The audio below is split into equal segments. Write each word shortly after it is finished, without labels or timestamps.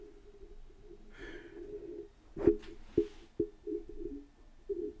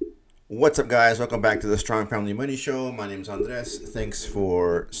What's up, guys? Welcome back to the Strong Family Money Show. My name is Andres. Thanks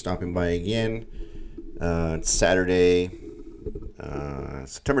for stopping by again. It's Saturday,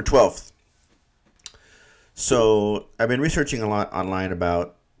 September 12th. So I've been researching a lot online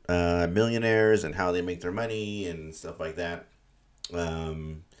about millionaires and how they make their money and stuff like that.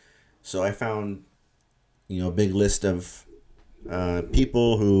 So I found, a big list of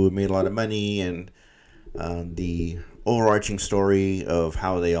people who made a lot of money, and the overarching story of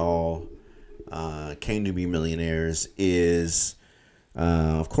how they all came to be millionaires is,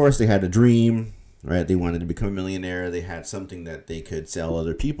 of course, they had a dream, right? They wanted to become a millionaire. They had something that they could sell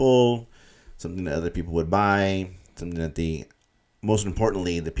other people, something that other people would buy, something that most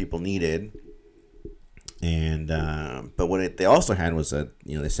importantly, the people needed. And but what they also had was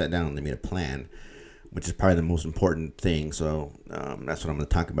they sat down and they made a plan, which is probably the most important thing. So that's what I'm going to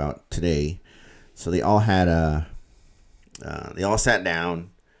talk about today. So they all had they all sat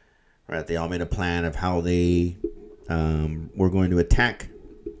down, right? They all made a plan of how they were going to attack,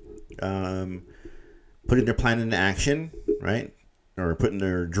 putting their plan into action, right? Or putting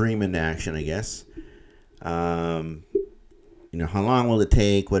their dream into action, I guess. How long will it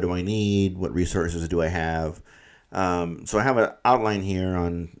take? What do I need? What resources do I have? So I have an outline here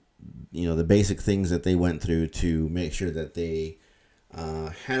on, the basic things that they went through to make sure that they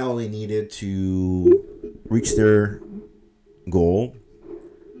had all they needed to reach their goal,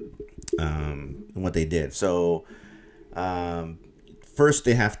 and what they did. So first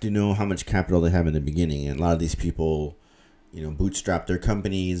they have to know how much capital they have in the beginning. And a lot of these people, bootstrap their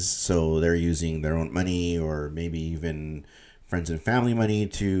companies, so they're using their own money or maybe even friends and family money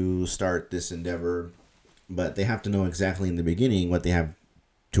to start this endeavor. But they have to know exactly in the beginning what they have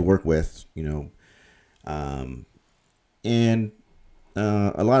to work with, and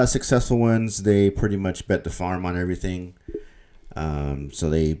a lot of successful ones, they pretty much bet the farm on everything. So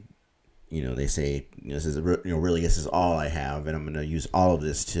they say, this is really, this is all I have, and I'm going to use all of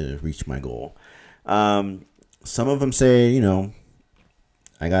this to reach my goal. Some of them say,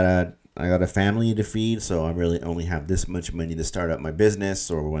 I got a family to feed, so I really only have this much money to start up my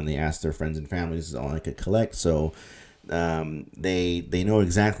business. Or when they ask their friends and families, this is all I could collect. So they know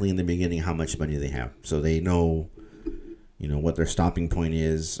exactly in the beginning how much money they have, so they know what their stopping point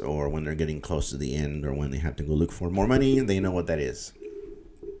is, or when they're getting close to the end, or when they have to go look for more money, they know what that is.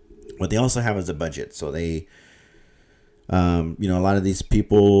 What they also have is a budget. So they, a lot of these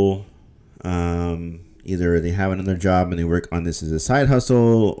people, either they have another job and they work on this as a side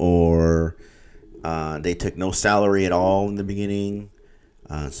hustle, or they took no salary at all in the beginning.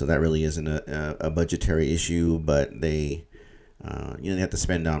 So that really isn't a budgetary issue, but they have to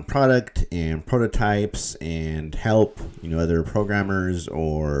spend on product and prototypes and help, other programmers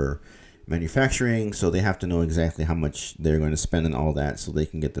or manufacturing. So they have to know exactly how much they're going to spend on all that, so they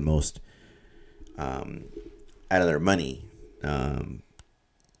can get the most out of their money. And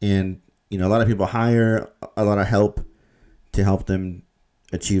a lot of people hire a lot of help to help them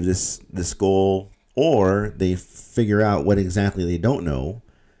achieve this goal, or they figure out what exactly they don't know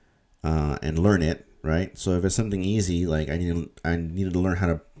and learn it. Right. So if it's something easy, like I needed to learn how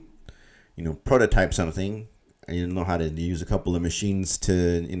to, prototype something. I need to know how to use a couple of machines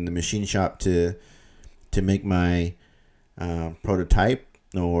in the machine shop to make my prototype.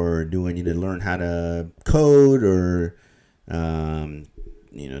 Or do I need to learn how to code? Or do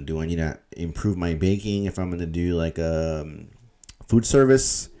I need to improve my baking if I'm going to do like a food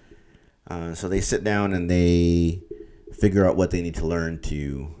service? So they sit down and they figure out what they need to learn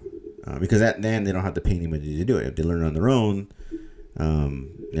to. Because at the end, they don't have to pay anybody to do it. If they learn on their own,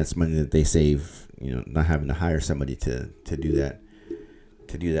 that's money that they save, not having to hire somebody to do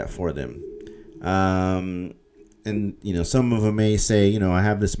that for them. And some of them may say, I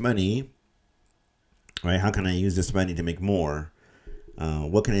have this money, right? How can I use this money to make more?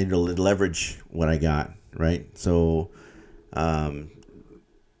 What can I do to leverage what I got, right? So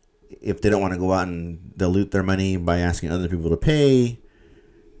if they don't want to go out and dilute their money by asking other people to pay,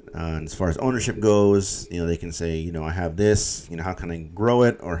 as far as ownership goes, they can say, I have this, how can I grow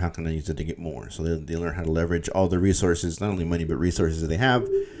it, or how can I use it to get more? So they learn how to leverage all the resources, not only money, but resources that they have,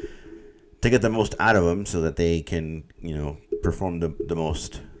 to get the most out of them, so that they can, perform the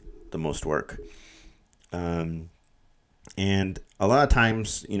most work. And a lot of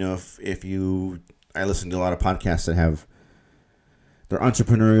times, I listen to a lot of podcasts that they're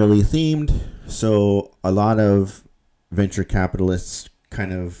entrepreneurially themed. So a lot of venture capitalists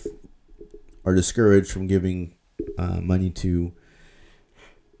kind of are discouraged from giving money to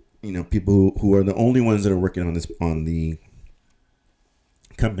people who are the only ones that are working on the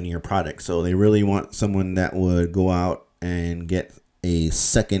company or product. So they really want someone that would go out and get a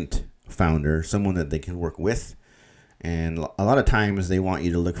second founder, someone that they can work with. And a lot of times they want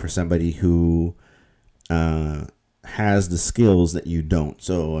you to look for somebody who has the skills that you don't.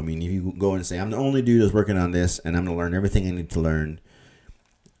 So, I mean, if you go and say, I'm the only dude that's working on this and I'm going to learn everything I need to learn,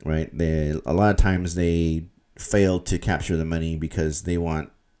 right? A lot of times they fail to capture the money because they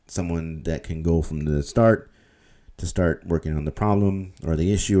want someone that can go from the start to start working on the problem or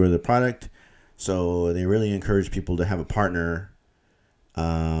the issue or the product. So they really encourage people to have a partner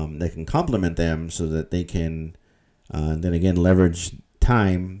that can complement them so that they can then again leverage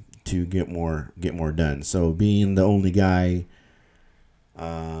time to get more done. So being the only guy,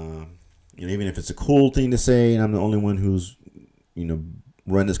 even if it's a cool thing to say, and I'm the only one who's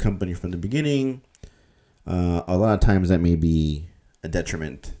run this company from the beginning, a lot of times that may be a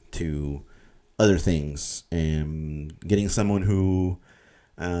detriment to other things. And getting someone who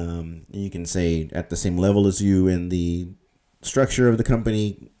you can say at the same level as you in the structure of the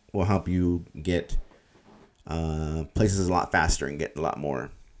company will help you get places a lot faster and get a lot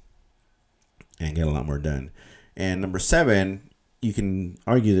more done. And number 7, you can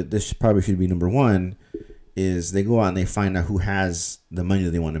argue that this probably should be number 1, is they go out and they find out who has the money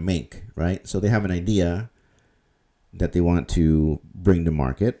that they want to make, right? So they have an idea that they want to bring to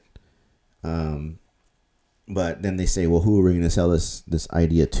market. But then they say, well, who are we going to sell this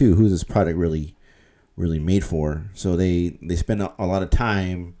idea to? Who's this product really made for? So they spend a lot of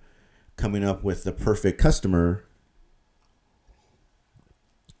time coming up with the perfect customer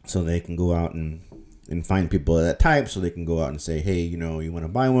so they can go out and find people of that type, so they can go out and say, hey, you want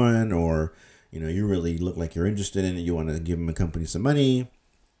to buy one, or, you really look like you're interested in it. You want to give them a company some money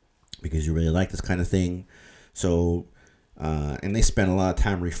because you really like this kind of thing. So, and they spend a lot of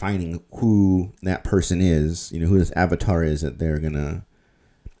time refining who that person is, who this avatar is that they're gonna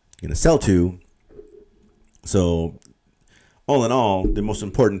sell to. So, all in all, the most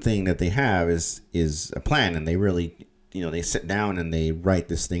important thing that they have is a plan, and they really, they sit down and they write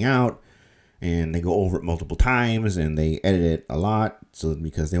this thing out, and they go over it multiple times, and they edit it a lot, so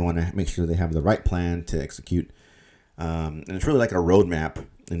because they want to make sure they have the right plan to execute. And it's really like a roadmap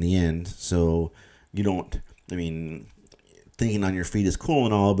in the end. So thinking on your feet is cool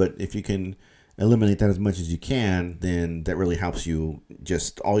and all, but if you can eliminate that as much as you can, then that really helps you.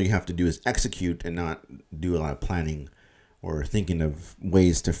 Just all you have to do is execute and not do a lot of planning or thinking of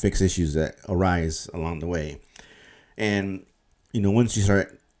ways to fix issues that arise along the way. And, once you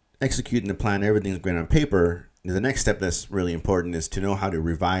start executing the plan, everything's great on paper. The next step that's really important is to know how to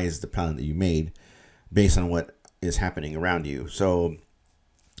revise the plan that you made based on what is happening around you. So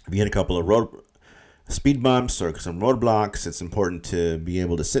if you hit a couple of speed bumps or some roadblocks, it's important to be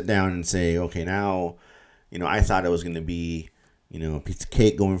able to sit down and say, okay, now, I thought it was going to be, a piece of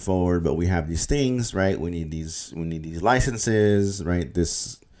cake going forward, but we have these things, right? We need these licenses, right?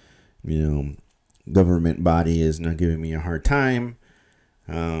 This, government body is not giving me a hard time.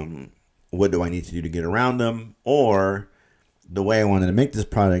 What do I need to do to get around them? Or the way I wanted to make this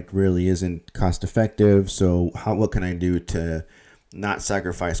product really isn't cost effective. So what can I do to not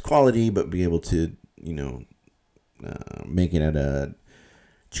sacrifice quality, but be able to, make it at a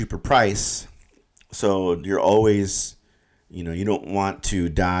cheaper price? So you're always, you don't want to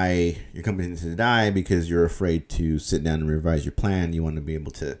die, your company to die because you're afraid to sit down and revise your plan. You want to be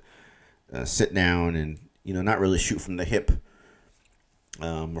able to sit down and, not really shoot from the hip,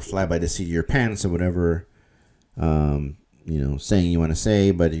 or fly by the seat of your pants or whatever, saying you want to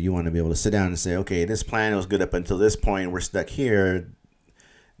say. But if you want to be able to sit down and say, okay, this plan was good up until this point, we're stuck here.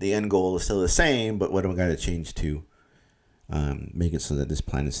 The end goal is still the same, but what do I got to change to make it so that this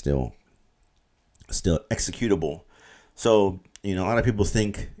plan is still executable? So, a lot of people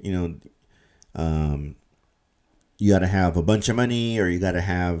think, you got to have a bunch of money, or you got to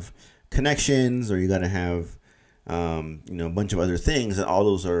have connections, or you got to have, a bunch of other things. And all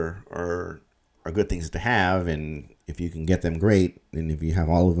those are good things to have. And if you can get them, great. And if you have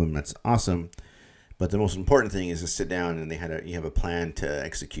all of them, that's awesome. But the most important thing is to sit down and you have a plan to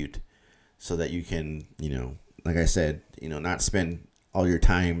execute so that you can, like I said, not spend all your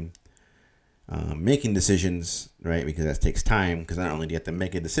time making decisions, right? Because that takes time, because not only do you have to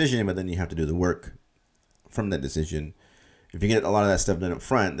make a decision, but then you have to do the work from that decision. If you get a lot of that stuff done up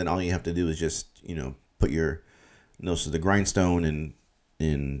front, then all you have to do is just, put your nose to the grindstone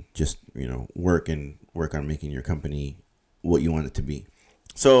and just, work on making your company what you want it to be.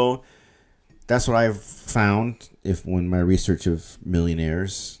 So that's what I've found when my research of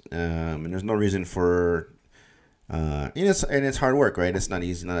millionaires, and there's no reason for, and it's hard work, right? It's not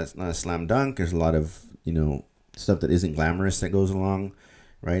easy, not a slam dunk. There's a lot of, stuff that isn't glamorous that goes along,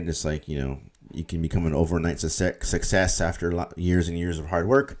 right? It's like, you can become an overnight success after years and years of hard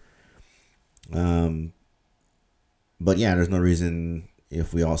work. But yeah, there's no reason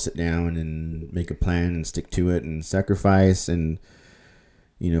if we all sit down and make a plan and stick to it and sacrifice and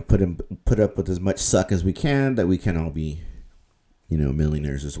put up with as much suck as we can, that we can all be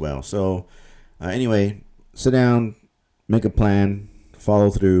millionaires as well. So anyway, sit down, make a plan, follow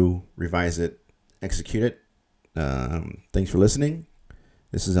through, revise it, execute it. Thanks for listening.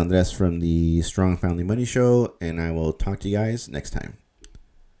 This is Andres from the Strong Family Money Show, and I will talk to you guys next time.